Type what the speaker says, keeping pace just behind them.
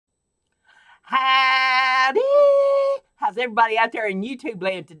How's everybody out there in YouTube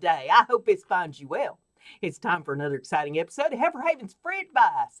land today? I hope this finds you well. It's time for another exciting episode of Heifer Haven's Free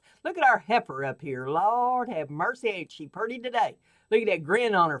Advice. Look at our heifer up here. Lord have mercy, ain't she pretty today? Look at that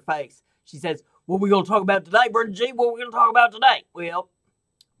grin on her face. She says, what are we going to talk about today, Brenda G? What are we going to talk about today? Well,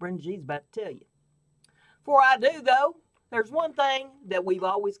 Brenda G's about to tell you. Before I do, though, there's one thing that we've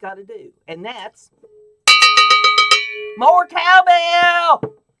always got to do, and that's more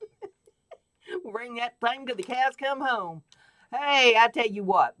cowbell! We'll bring that thing till the cows come home. Hey, I tell you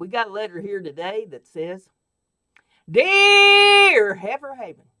what, we got a letter here today that says, Dear Heifer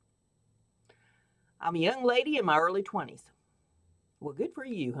Haven, I'm a young lady in my early 20s. Well, good for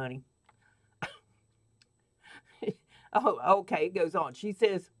you, honey. Oh, okay, it goes on. She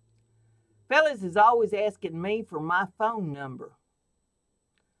says, fellas is always asking me for my phone number.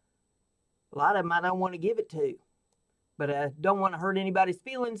 A lot of them I don't want to give it to, but I don't want to hurt anybody's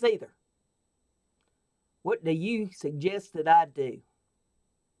feelings either. What do you suggest that I do?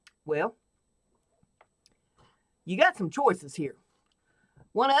 Well, you got some choices here.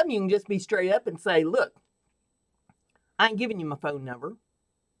 One of them, you can just be straight up and say, look, I ain't giving you my phone number.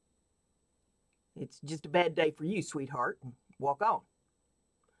 It's just a bad day for you, sweetheart, and walk on.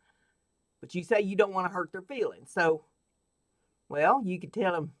 But you say you don't want to hurt their feelings. So, well, you could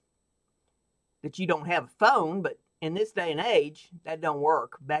tell them that you don't have a phone, but in this day and age, that don't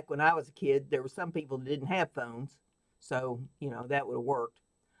work. Back when I was a kid, there were some people that didn't have phones. So, that would have worked.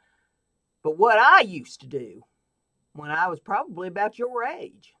 But what I used to do when I was probably about your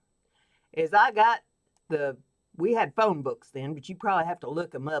age is we had phone books then, but you probably have to look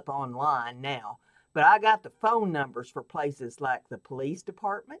them up online now. But I got the phone numbers for places like the police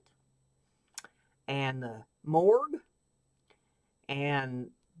department and the morgue and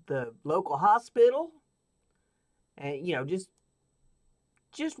the local hospital. And,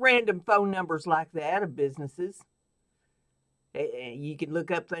 just random phone numbers like that of businesses. You can look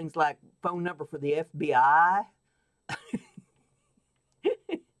up things like phone number for the FBI.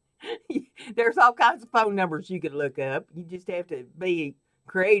 There's all kinds of phone numbers you can look up. You just have to be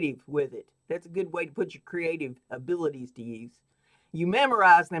creative with it. That's a good way to put your creative abilities to use. You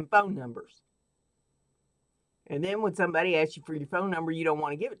memorize them phone numbers. And then when somebody asks you for your phone number, you don't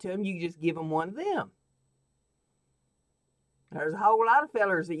want to give it to them, you just give them one of them. There's a whole lot of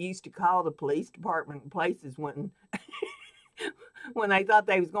fellers that used to call the police department and places when they thought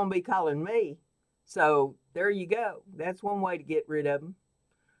they was going to be calling me. So there you go. That's one way to get rid of them.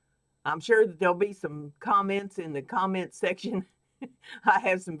 I'm sure that there'll be some comments in the comment section. I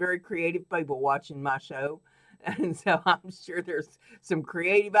have some very creative people watching my show. And so I'm sure there's some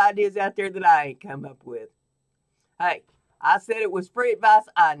creative ideas out there that I ain't come up with. Hey, I said it was free advice.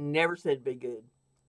 I never said it'd be good.